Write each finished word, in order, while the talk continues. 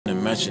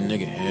mansion,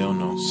 nigga, hell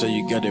no. Say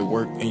you got that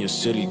work in your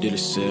city, did it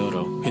sell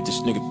though? Hit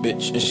this nigga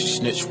bitch and she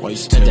snitch while you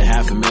spent a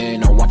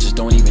 $500,000 on watches,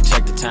 don't even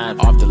check the time.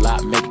 Off the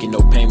lot, making no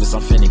payments,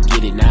 I'm finna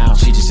get it now.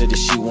 She just said that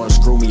she wanna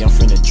screw me, I'm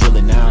finna drill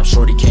it now.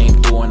 Shorty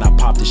came through and I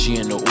popped it, she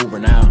in the Uber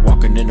now.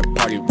 Walking in the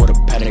party with a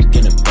Patek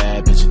and a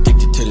bad bitch.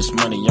 Addicted to this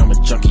money, I'm a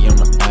junkie, I'm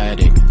an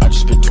addict. I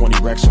just spent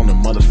 20 racks on the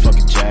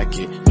motherfucking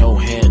jacket. No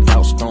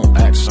handouts, don't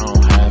act, so I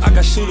don't have it. I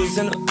got shooters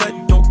in the cut,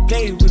 don't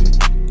play with me.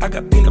 I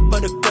got peanut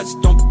butter cuts,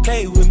 don't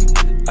play with me.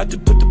 I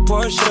just put the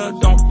Porsche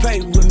up, don't play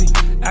with me.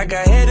 I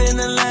got head in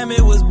the lamb,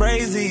 it was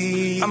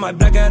brazy. I might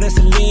black out as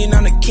Celine,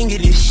 I'm the king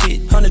of this shit.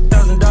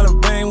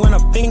 $100,000 ring when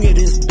I finger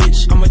this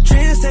bitch. I'm a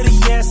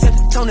trendsetter, yeah, set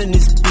the tone in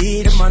this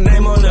bitch. And my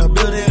name on the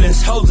building,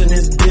 there's hoes in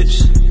this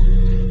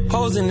bitch.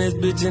 Hoes in this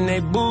bitch and they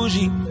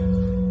bougie.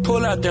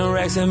 Pull out them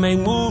racks and make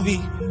movie.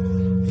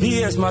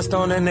 VS my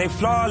stone and they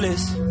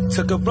flawless.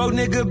 Took a broke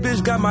nigga,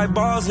 bitch, got my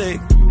balls leg.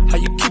 How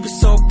you keep it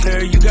so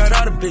clear, you got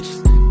all the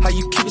bitches. How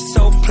you keep it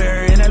so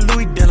clear in that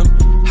Louis denim.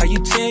 How you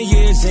 10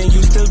 years and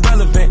you still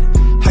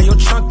relevant. How your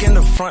trunk in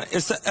the front,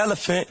 it's an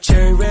elephant.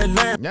 Cherry red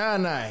lamp. Y'all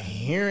not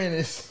hearing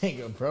this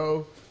nigga,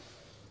 bro.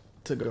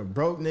 Took a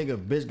broke nigga,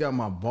 bitch, got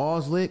my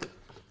balls licked.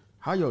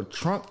 How your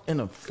trunk in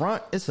the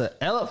front, it's an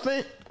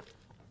elephant?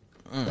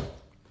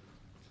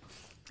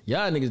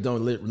 Y'all niggas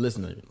don't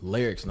listen to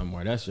lyrics no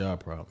more. That's y'all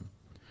problem.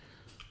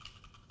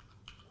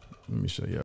 Let me show you.